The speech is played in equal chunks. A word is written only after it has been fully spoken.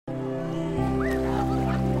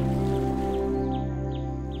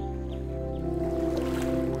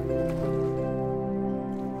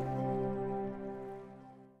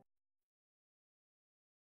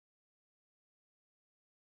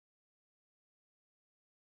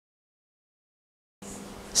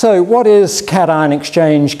So what is cation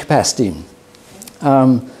exchange capacity?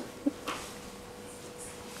 The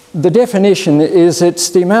definition is it's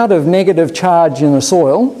the amount of negative charge in the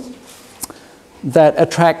soil that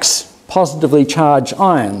attracts positively charged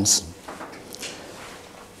ions.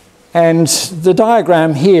 And the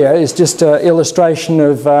diagram here is just an illustration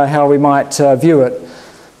of how we might view it.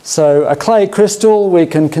 So a clay crystal, we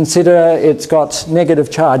can consider it's got negative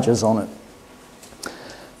charges on it.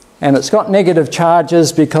 And it's got negative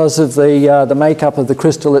charges because of the makeup of the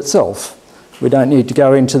crystal itself. We don't need to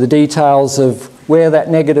go into the details of where that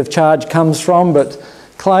negative charge comes from, but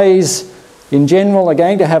clays in general are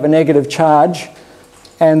going to have a negative charge,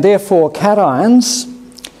 and therefore cations,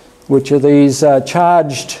 which are these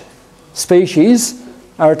charged species,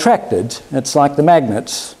 are attracted. It's like the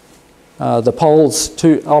magnets. The poles,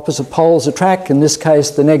 two opposite poles attract. In this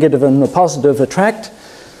case, the negative and the positive attract.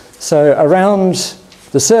 So around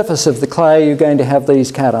the surface of the clay, you're going to have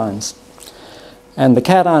these cations. And the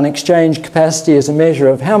cation exchange capacity is a measure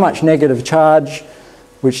of how much negative charge,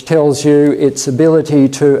 which tells you its ability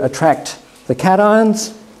to attract the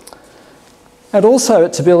cations, and also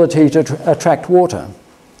its ability to attract water.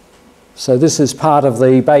 So this is part of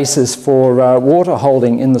the basis for water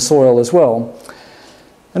holding in the soil as well.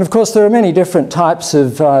 And of course there are many different types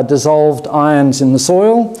of dissolved ions in the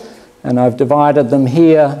soil, and I've divided them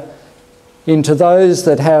here into those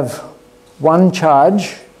that have one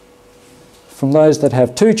charge, from those that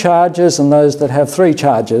have two charges, and those that have three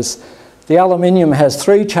charges. The aluminium has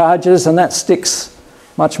three charges, and that sticks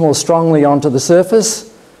much more strongly onto the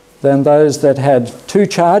surface than those that had two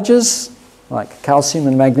charges, like calcium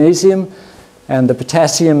and magnesium, and the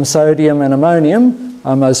potassium, sodium and ammonium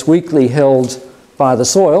are most weakly held by the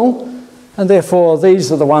soil, and therefore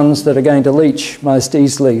these are the ones that are going to leach most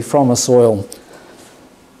easily from a soil.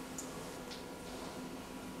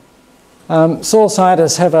 Soil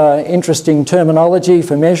scientists have an interesting terminology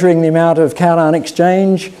for measuring the amount of cation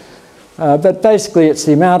exchange, but basically it's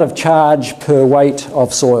the amount of charge per weight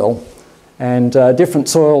of soil. And different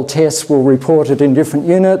soil tests will report it in different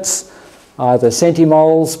units, either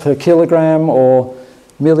centimoles per kilogram or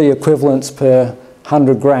milliequivalents per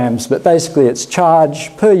 100 grams. But basically it's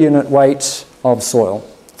charge per unit weight of soil.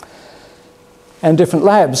 And different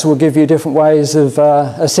labs will give you different ways of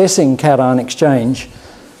assessing cation exchange.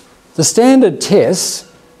 The standard tests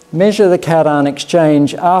measure the cation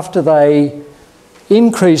exchange after they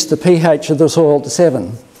increase the pH of the soil to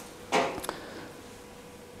 7.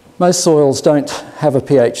 Most soils don't have a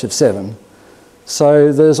pH of 7.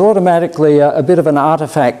 So there's automatically a bit of an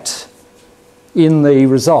artifact in the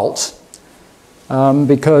result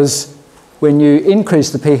because when you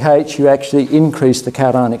increase the pH, you actually increase the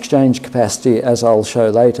cation exchange capacity, as I'll show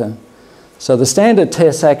later. So the standard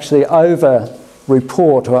tests actually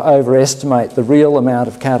over-report or overestimate the real amount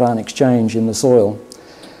of cation exchange in the soil.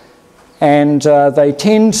 And they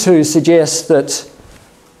tend to suggest that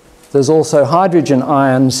there's also hydrogen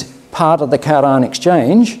ions part of the cation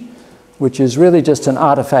exchange, which is really just an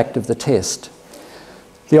artifact of the test.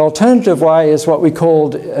 The alternative way is what we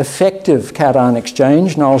called effective cation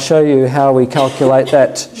exchange, and I'll show you how we calculate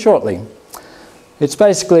that shortly. It's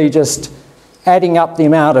basically just adding up the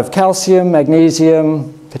amount of calcium,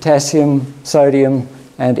 magnesium, potassium, sodium,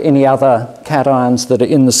 and any other cations that are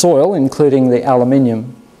in the soil, including the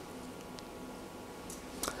aluminium.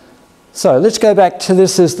 So let's go back to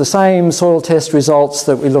this as the same soil test results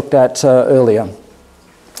that we looked at earlier,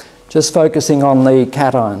 just focusing on the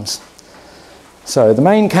cations. So the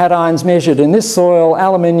main cations measured in this soil: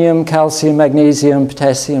 aluminium, calcium, magnesium,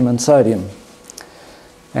 potassium and sodium.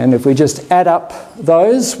 And if we just add up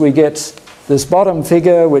those, we get this bottom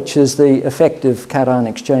figure, which is the effective cation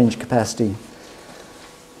exchange capacity.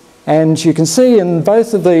 And you can see in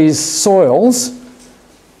both of these soils,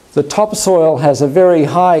 the topsoil has a very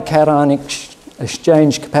high cation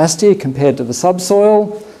exchange capacity compared to the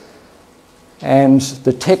subsoil, and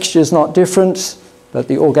the texture is not different, but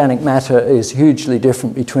the organic matter is hugely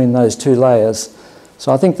different between those two layers.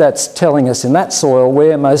 So I think that's telling us in that soil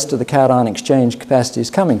where most of the cation exchange capacity is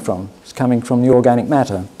coming from. It's coming from the organic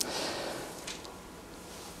matter.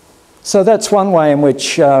 So that's one way in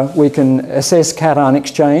which we can assess cation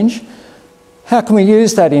exchange. How can we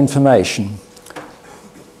use that information?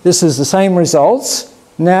 This is the same results.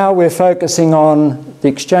 Now we're focusing on the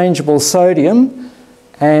exchangeable sodium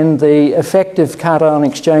and the effective cation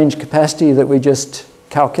exchange capacity that we just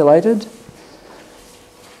calculated.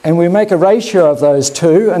 And we make a ratio of those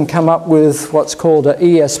two and come up with what's called an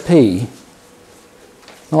ESP.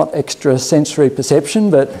 Not extrasensory perception,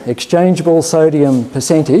 but exchangeable sodium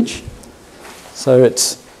percentage. So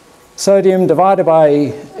it's sodium divided by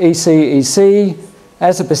EC,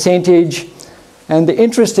 as a percentage. And the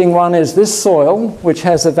interesting one is this soil, which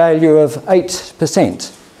has a value of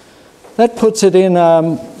 8%. That puts it in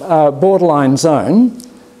a borderline zone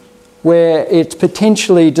where it's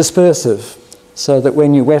potentially dispersive, so that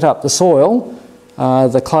when you wet up the soil,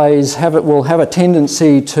 the clays will have a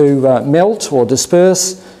tendency to melt or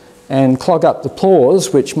disperse and clog up the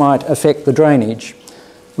pores, which might affect the drainage.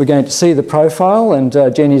 We're going to see the profile, and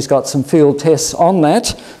Jenny's got some field tests on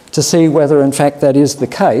that to see whether in fact that is the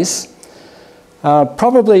case.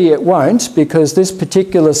 Probably it won't, because this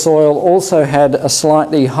particular soil also had a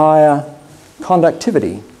slightly higher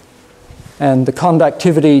conductivity, and the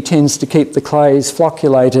conductivity tends to keep the clays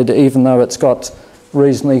flocculated even though it's got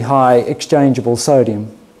reasonably high exchangeable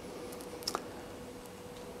sodium.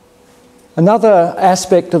 Another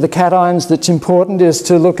aspect of the cations that's important is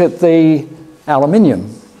to look at the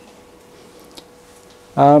aluminium.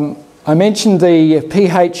 I mentioned the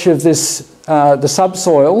pH of the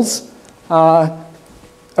subsoils are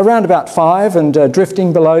around about 5 and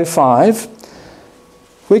drifting below 5.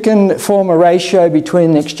 We can form a ratio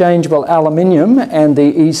between the exchangeable aluminium and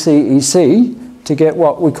the ECEC to get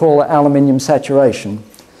what we call aluminium saturation.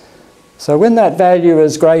 So when that value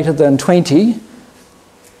is greater than 20,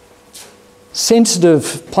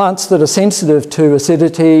 plants that are sensitive to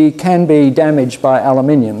acidity can be damaged by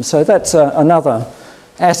aluminium. So that's another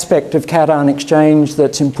aspect of cation exchange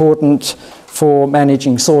that's important for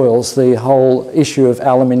managing soils, the whole issue of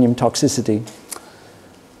aluminium toxicity.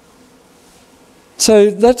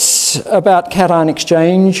 So that's about cation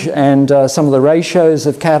exchange and some of the ratios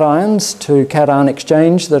of cations to cation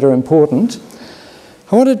exchange that are important.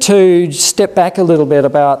 I wanted to step back a little bit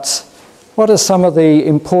about what are some of the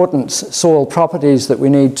important soil properties that we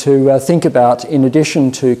need to think about in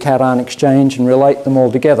addition to cation exchange and relate them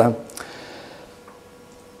all together.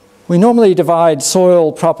 We normally divide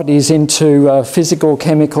soil properties into physical,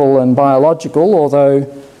 chemical and biological, although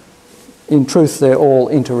in truth they're all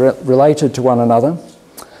interrelated to one another.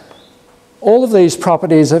 All of these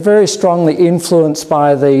properties are very strongly influenced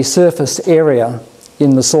by the surface area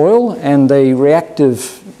in the soil and the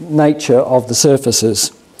reactive nature of the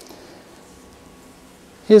surfaces.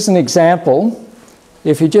 Here's an example.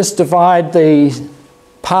 If you just divide the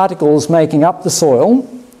particles making up the soil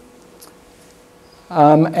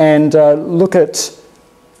and look at,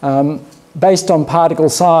 based on particle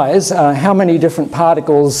size, how many different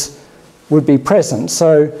particles would be present.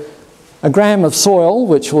 So a gram of soil,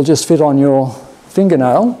 which will just fit on your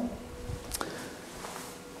fingernail,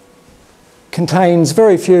 contains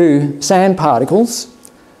very few sand particles,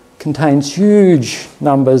 contains huge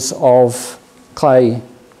numbers of clay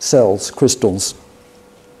cells, crystals.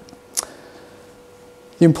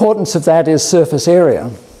 The importance of that is surface area.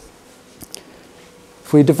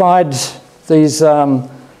 If we divide these,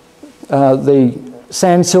 the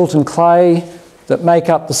sand, silt and clay that make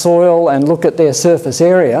up the soil and look at their surface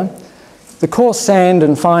area, the coarse sand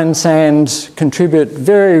and fine sand contribute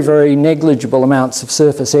very, very negligible amounts of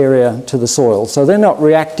surface area to the soil. So they're not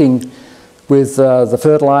reacting with the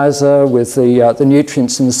fertiliser, with the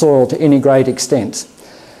nutrients in the soil to any great extent.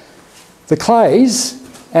 The clays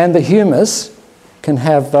and the humus can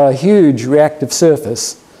have a huge reactive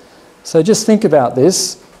surface. So just think about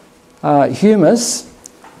this. Humus,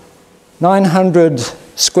 900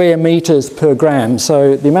 square metres per gram.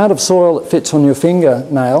 So the amount of soil that fits on your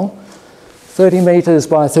fingernail, 30 metres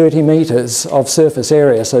by 30 metres of surface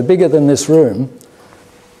area, so bigger than this room,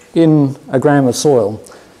 in a gram of soil.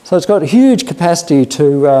 So it's got a huge capacity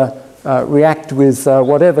to react with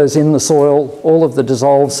whatever's in the soil, all of the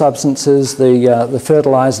dissolved substances, the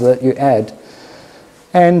fertiliser that you add.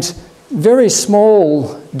 And very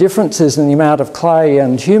small differences in the amount of clay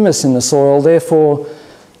and humus in the soil therefore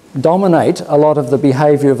dominate a lot of the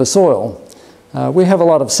behaviour of a soil. We have a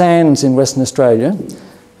lot of sands in Western Australia,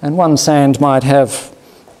 and one sand might have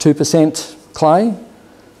 2% clay,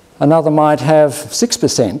 another might have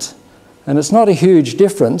 6%. And it's not a huge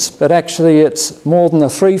difference, but actually it's more than a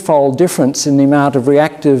threefold difference in the amount of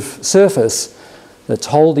reactive surface that's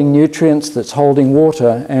holding nutrients, that's holding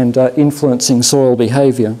water and influencing soil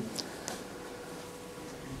behaviour.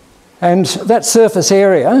 And that surface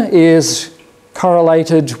area is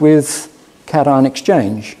correlated with cation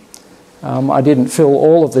exchange. I didn't fill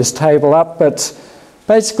all of this table up, but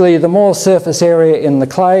basically the more surface area in the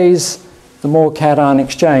clays, the more cation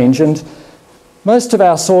exchange. And most of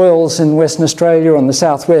our soils in Western Australia and the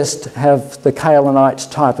southwest have the kaolinite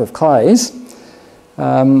type of clays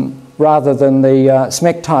rather than the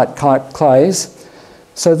smectite type clays.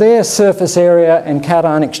 So their surface area and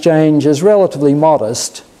cation exchange is relatively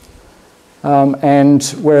modest. and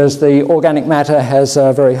whereas the organic matter has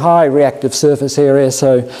a very high reactive surface area,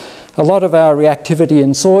 so a lot of our reactivity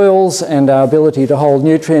in soils and our ability to hold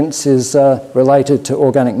nutrients is related to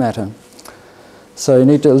organic matter. So you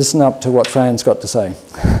need to listen up to what Fran's got to say.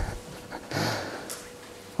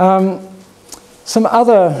 Some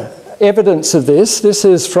other evidence of this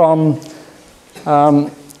is from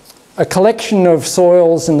a collection of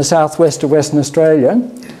soils in the southwest of Western Australia,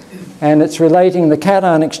 and it's relating the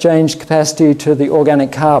cation exchange capacity to the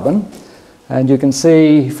organic carbon. And you can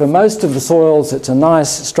see for most of the soils it's a nice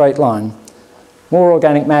straight line. More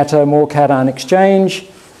organic matter, more cation exchange,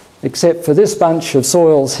 except for this bunch of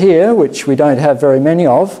soils here, which we don't have very many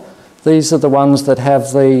of. These are the ones that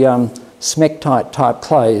have the smectite type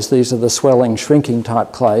clays. These are the swelling, shrinking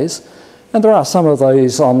type clays. And there are some of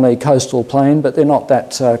those on the coastal plain, but they're not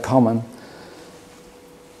that common.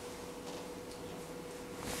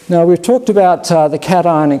 Now we've talked about the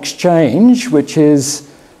cation exchange, which is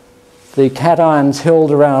the cations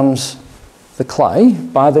held around the clay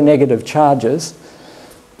by the negative charges.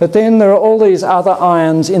 But then there are all these other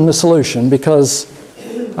ions in the solution because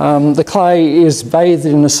the clay is bathed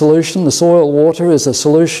in a solution. The soil water is a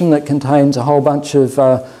solution that contains a whole bunch of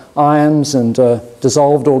ions and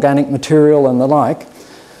dissolved organic material and the like.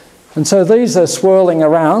 And so these are swirling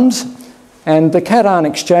around, and the cation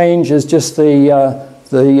exchange is just the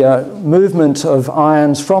movement of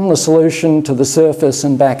ions from the solution to the surface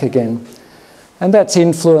and back again. And that's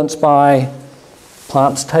influenced by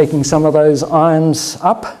plants taking some of those ions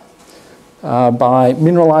up, by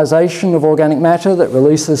mineralisation of organic matter that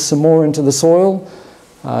releases some more into the soil.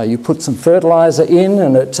 You put some fertiliser in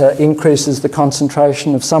and it increases the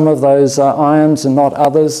concentration of some of those ions and not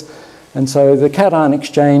others. And so the cation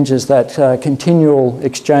exchange is that continual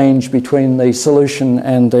exchange between the solution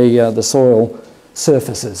and the soil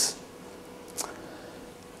surfaces.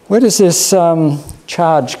 Where does this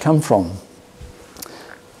charge come from?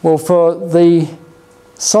 Well, for the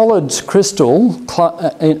solids crystal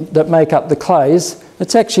that make up the clays,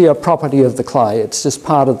 it's actually a property of the clay. It's just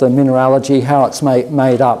part of the mineralogy, how it's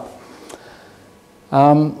made up.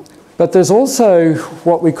 But there's also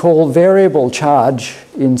what we call variable charge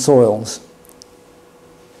in soils.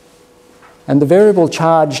 And the variable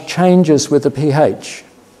charge changes with the pH.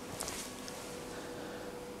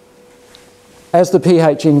 As the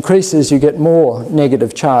pH increases, you get more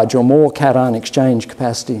negative charge or more cation exchange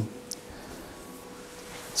capacity.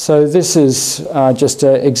 So this is just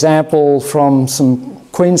an example from some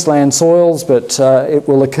Queensland soils, but it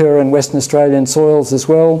will occur in Western Australian soils as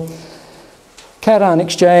well. Cation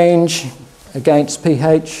exchange against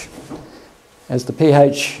pH. As the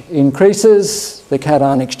pH increases, the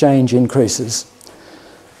cation exchange increases.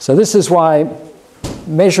 So this is why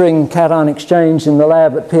measuring cation exchange in the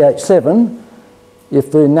lab at pH 7, if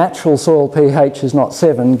the natural soil pH is not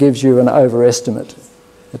 7, gives you an overestimate.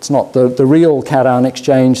 It's not the real cation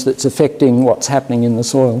exchange that's affecting what's happening in the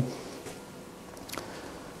soil.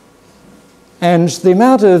 And the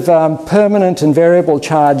amount of permanent and variable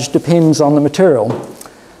charge depends on the material.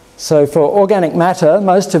 So for organic matter,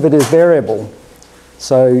 most of it is variable.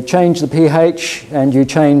 So change the pH and you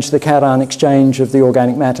change the cation exchange of the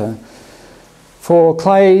organic matter. For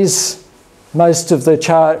clays, most of the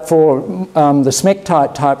charge, for the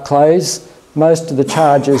smectite type clays, most of the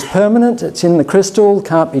charge is permanent. It's in the crystal,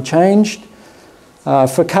 can't be changed.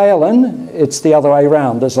 For kaolin, it's the other way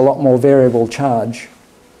around. There's a lot more variable charge.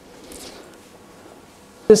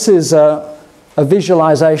 This is a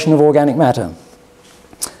visualization of organic matter.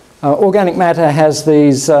 Organic matter has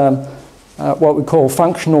these what we call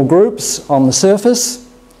functional groups on the surface.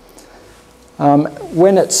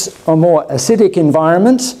 When it's a more acidic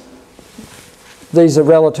environment, these are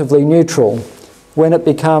relatively neutral. When it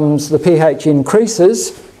becomes, the pH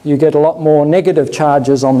increases, you get a lot more negative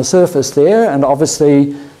charges on the surface there, and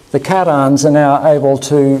obviously the cations are now able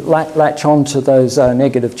to latch onto those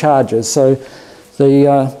negative charges. So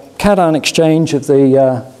the cation exchange of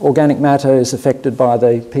the organic matter is affected by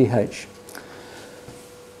the pH.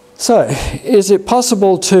 So, is it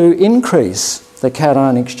possible to increase the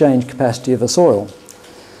cation exchange capacity of a soil?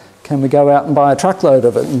 Can we go out and buy a truckload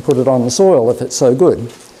of it and put it on the soil if it's so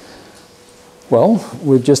good? Well,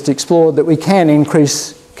 we've just explored that we can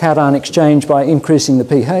increase cation exchange by increasing the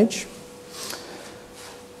pH.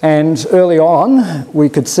 And early on, we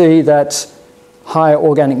could see that higher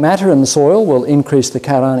organic matter in the soil will increase the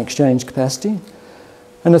cation exchange capacity.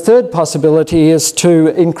 And the third possibility is to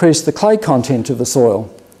increase the clay content of the soil.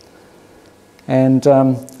 And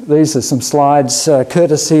these are some slides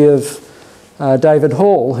courtesy of David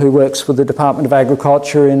Hall, who works with the Department of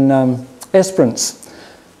Agriculture in Esperance.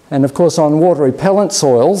 And of course on water repellent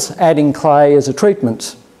soils, adding clay is a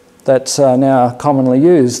treatment that's now commonly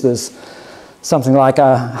used. There's something like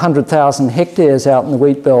 100,000 hectares out in the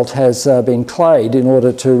wheat belt has been clayed in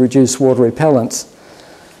order to reduce water repellents.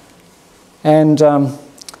 And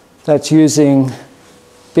that's using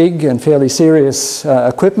big and fairly serious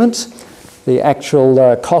equipment. The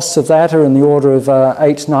actual costs of that are in the order of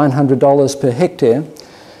 $800–900 per hectare.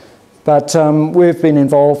 But we've been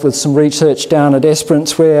involved with some research down at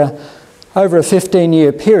Esperance where over a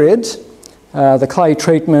 15-year period the clay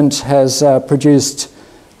treatment has produced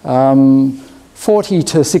 40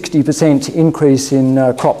 to 60% increase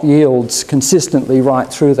in crop yields consistently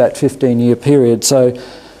right through that 15-year period. So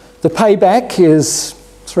the payback is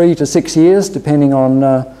 3 to 6 years depending on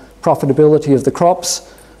profitability of the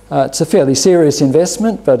crops. It's a fairly serious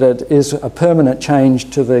investment, but it is a permanent change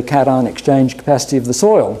to the cation exchange capacity of the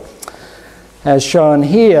soil. As shown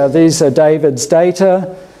here, these are David's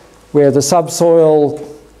data where the subsoil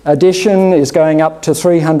addition is going up to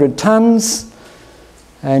 300 tonnes.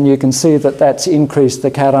 And you can see that that's increased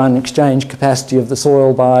the cation exchange capacity of the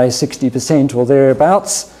soil by 60% or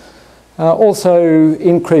thereabouts. Also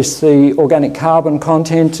increased the organic carbon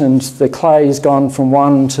content, and the clay has gone from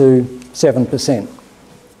 1 to 7%.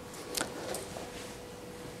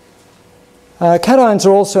 Cations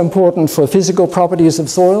are also important for physical properties of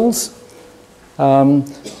soils.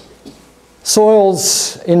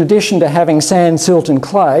 Soils, in addition to having sand, silt and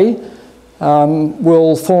clay,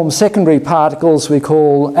 will form secondary particles we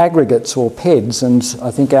call aggregates or PEDs, and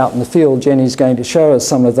I think out in the field Jenny's going to show us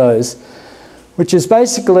some of those, which is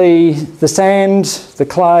basically the sand, the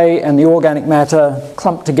clay and the organic matter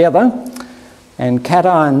clumped together, and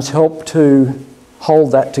cations help to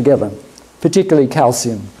hold that together, particularly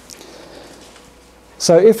calcium.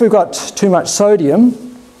 So if we've got too much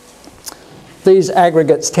sodium, these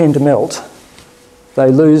aggregates tend to melt. They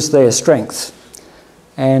lose their strength.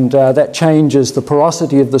 And that changes the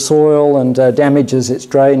porosity of the soil and damages its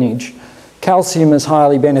drainage. Calcium is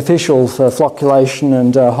highly beneficial for flocculation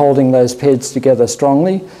and holding those PEDs together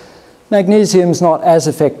strongly. Magnesium is not as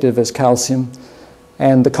effective as calcium,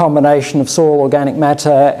 and the combination of soil organic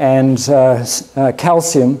matter and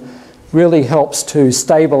calcium really helps to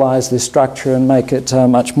stabilise this structure and make it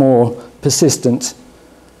much more persistent.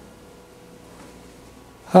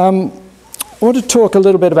 I want to talk a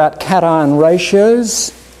little bit about cation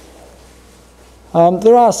ratios.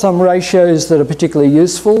 There are some ratios that are particularly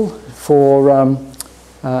useful for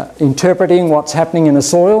interpreting what's happening in a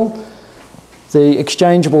soil. The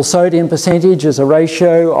exchangeable sodium percentage is a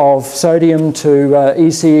ratio of sodium to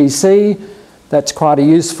ECEC. That's quite a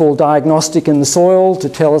useful diagnostic in the soil to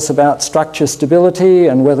tell us about structure stability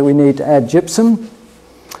and whether we need to add gypsum.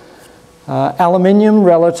 Aluminium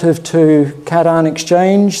relative to cation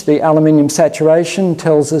exchange, the aluminium saturation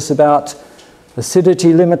tells us about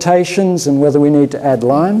acidity limitations and whether we need to add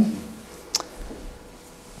lime.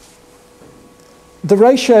 The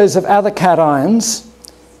ratios of other cations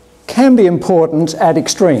can be important at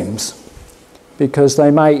extremes because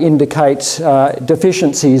they may indicate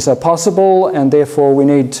deficiencies are possible and therefore we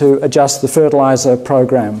need to adjust the fertiliser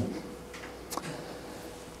program.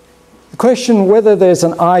 The question whether there's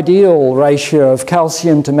an ideal ratio of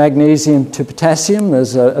calcium to magnesium to potassium,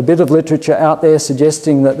 there's a bit of literature out there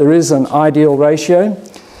suggesting that there is an ideal ratio.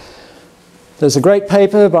 There's a great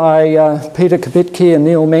paper by Peter Kopitke and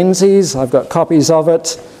Neil Menzies, I've got copies of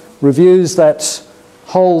it, reviews that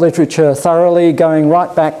whole literature thoroughly going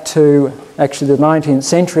right back to actually the 19th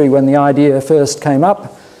century when the idea first came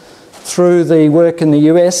up, through the work in the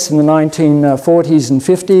US in the 1940s and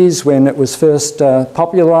 50s when it was first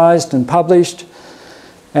popularised and published.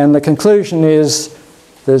 And the conclusion is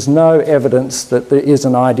there's no evidence that there is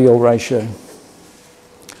an ideal ratio.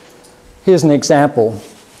 Here's an example.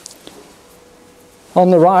 On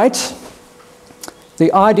the right,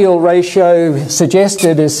 the ideal ratio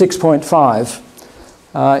suggested is 6.5.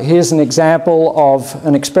 Here's an example of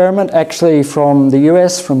an experiment actually from the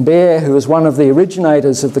US, from Baer, who was one of the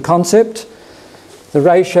originators of the concept. The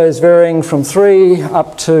ratios varying from 3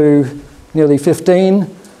 up to nearly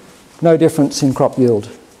 15, no difference in crop yield.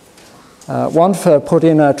 Wanfa put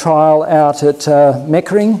in a trial out at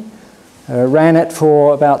Meckering, ran it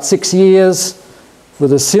for about 6 years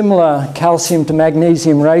with a similar calcium to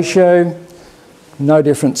magnesium ratio, no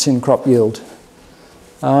difference in crop yield.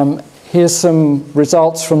 Here's some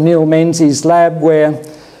results from Neil Menzies' lab where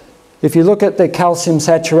if you look at the calcium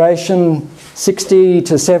saturation, 60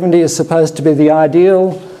 to 70 is supposed to be the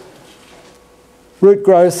ideal. Root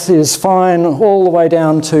growth is fine all the way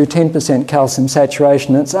down to 10% calcium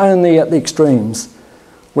saturation. It's only at the extremes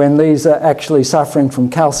when these are actually suffering from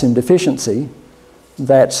calcium deficiency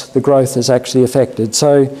that the growth is actually affected.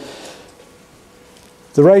 So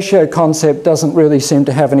the ratio concept doesn't really seem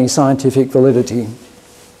to have any scientific validity.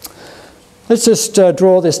 Let's just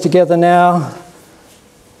draw this together now.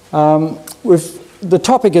 The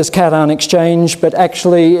topic is cation exchange, but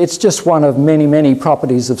actually it's just one of many, many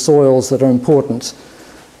properties of soils that are important.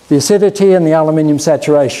 The acidity and the aluminium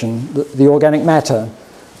saturation, the organic matter,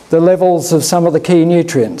 the levels of some of the key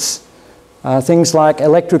nutrients, things like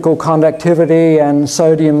electrical conductivity and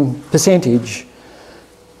sodium percentage.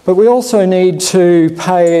 But we also need to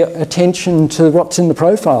pay attention to what's in the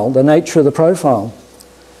profile, the nature of the profile.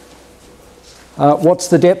 What's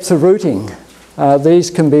the depth of rooting? These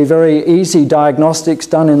can be very easy diagnostics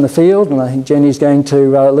done in the field, and I think Jenny's going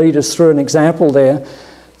to lead us through an example there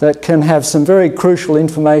that can have some very crucial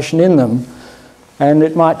information in them, and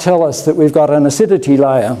it might tell us that we've got an acidity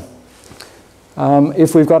layer.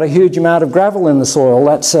 If we've got a huge amount of gravel in the soil,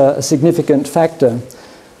 that's a significant factor.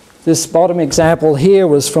 This bottom example here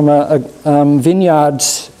was from a vineyard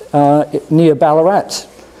near Ballarat,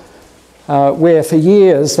 where for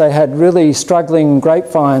years they had really struggling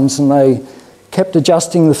grapevines, and they kept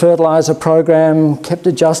adjusting the fertiliser program, kept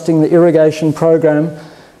adjusting the irrigation program,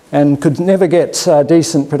 and could never get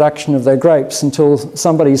decent production of their grapes until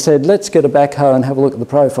somebody said, let's get a backhoe and have a look at the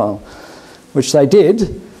profile, which they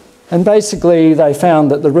did. And basically they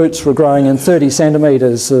found that the roots were growing in 30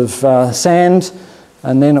 centimetres of sand,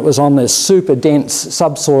 and then it was on this super dense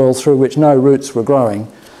subsoil through which no roots were growing.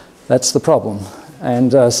 That's the problem.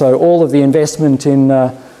 And so all of the investment in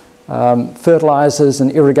fertilisers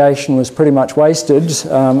and irrigation was pretty much wasted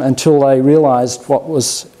until they realised what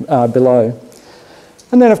was below.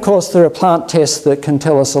 And then of course there are plant tests that can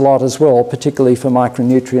tell us a lot as well, particularly for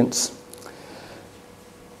micronutrients.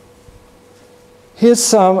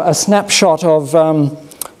 Here's a snapshot of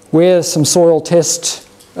where some soil tests,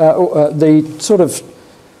 the sort of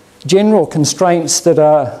general constraints that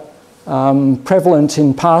are prevalent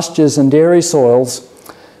in pastures and dairy soils.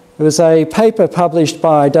 There was a paper published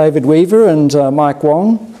by David Weaver and Mike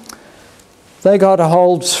Wong. They got a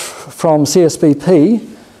hold from CSBP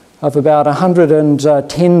of about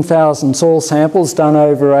 110,000 soil samples done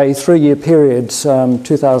over a 3-year period,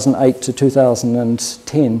 2008 to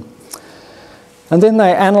 2010. And then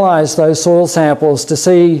they analysed those soil samples to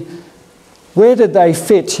see where did they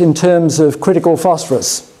fit in terms of critical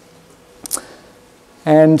phosphorus.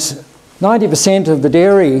 And 90% of the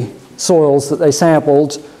dairy soils that they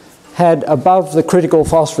sampled had above the critical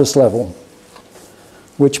phosphorus level,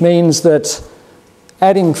 which means that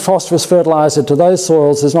adding phosphorus fertiliser to those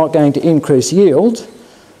soils is not going to increase yield.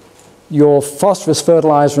 Your phosphorus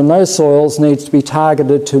fertiliser in those soils needs to be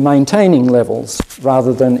targeted to maintaining levels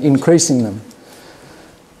rather than increasing them.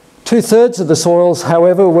 2/3 of the soils,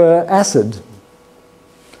 however, were acid,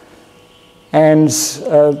 and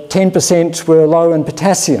 10% were low in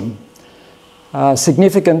potassium.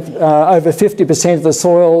 Significant, over 50% of the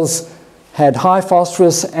soils had high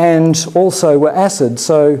phosphorus and also were acid.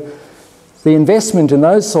 So the investment in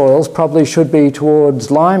those soils probably should be towards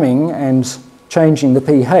liming and changing the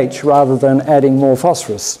pH rather than adding more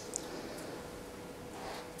phosphorus.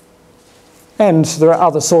 And there are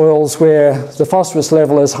other soils where the phosphorus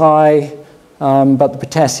level is high, but the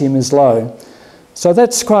potassium is low. So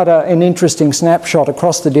that's quite an interesting snapshot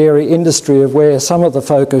across the dairy industry of where some of the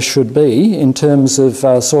focus should be in terms of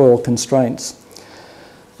soil constraints.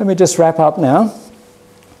 Let me just wrap up now.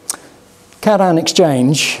 Cation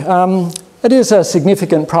exchange. It is a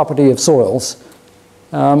significant property of soils.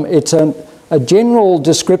 It's a general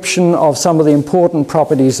description of some of the important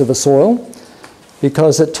properties of a soil,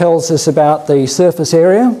 because it tells us about the surface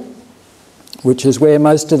area, which is where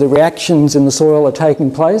most of the reactions in the soil are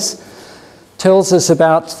taking place. Tells us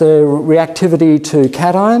about the reactivity to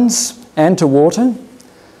cations and to water.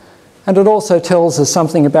 And it also tells us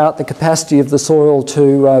something about the capacity of the soil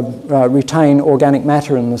to retain organic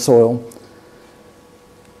matter in the soil.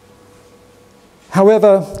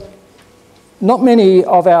 However, not many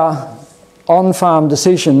of our on-farm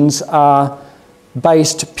decisions are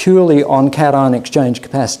based purely on cation exchange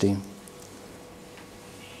capacity.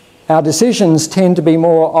 Our decisions tend to be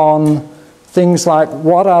more on things like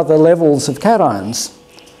what are the levels of cations.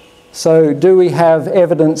 So do we have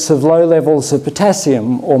evidence of low levels of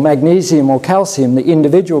potassium or magnesium or calcium, the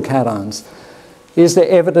individual cations? Is there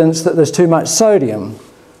evidence that there's too much sodium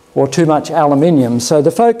or too much aluminium? So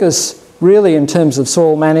the focus really in terms of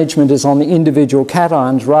soil management is on the individual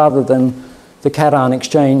cations rather than the cation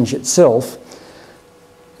exchange itself.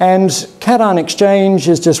 And cation exchange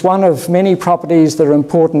is just one of many properties that are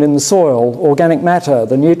important in the soil, organic matter,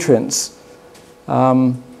 the nutrients.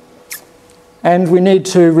 And we need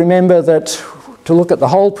to remember that to look at the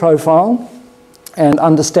whole profile and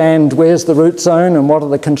understand where's the root zone and what are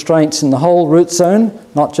the constraints in the whole root zone,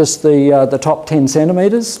 not just the top 10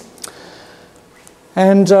 centimetres.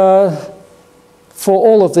 And for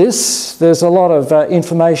all of this, there's a lot of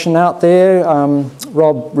information out there.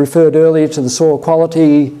 Rob referred earlier to the soil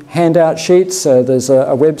quality handout sheets. There's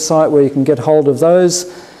a website where you can get hold of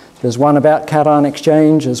those. There's one about cation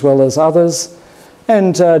exchange as well as others.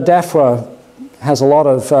 And DAFRA has a lot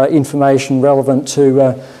of information relevant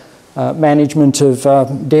to management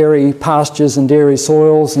of dairy pastures and dairy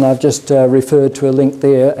soils, and I've just referred to a link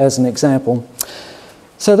there as an example.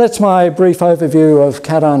 So that's my brief overview of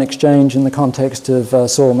cation exchange in the context of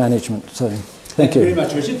soil management. So thank you. Thank you very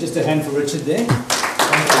much, Richard. Just a hand for Richard there.